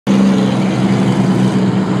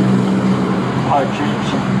Partridge,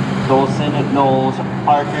 Dolson, Knowles,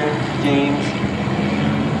 Parker, James,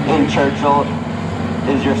 and Churchill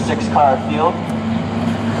is your 6-car field.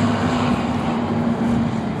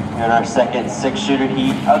 And our second 6-shooter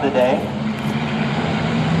heat of the day.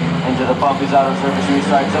 Into the bump is out of surface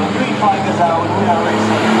restart. So the green flag is out. We are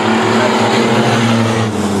racing.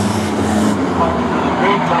 Parker with a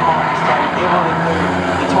great jump off the start, able to clear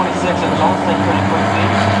the 26 and Dolson pretty quickly.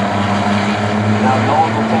 Now Knowles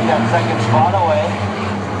will take that second spot away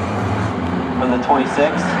from the 26.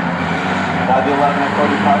 Now the 11 of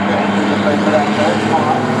Cody Parker enters the race for that third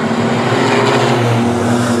spot.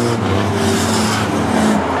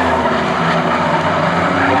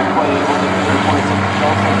 Not quite able to clear the 26 of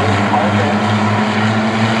Dolson and Parker.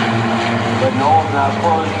 But Knowles now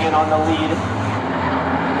closing in on the lead.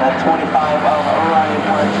 That 25 of Ryan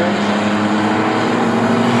Partridge.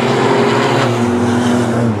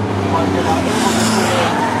 Parker now able to clear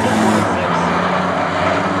the 26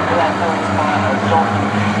 for that third spot as Dolson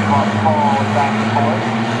falls back and forth.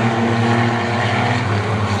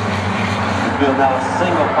 The field now a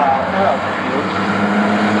single file throughout the field.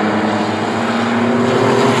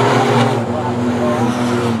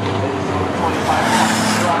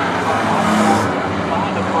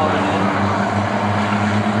 Behind the floating in.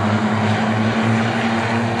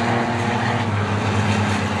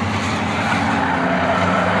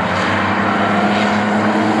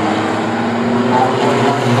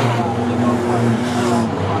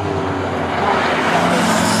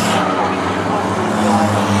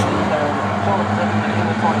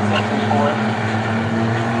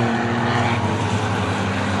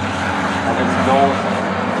 Knowles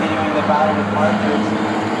continuing the battle with Partridge.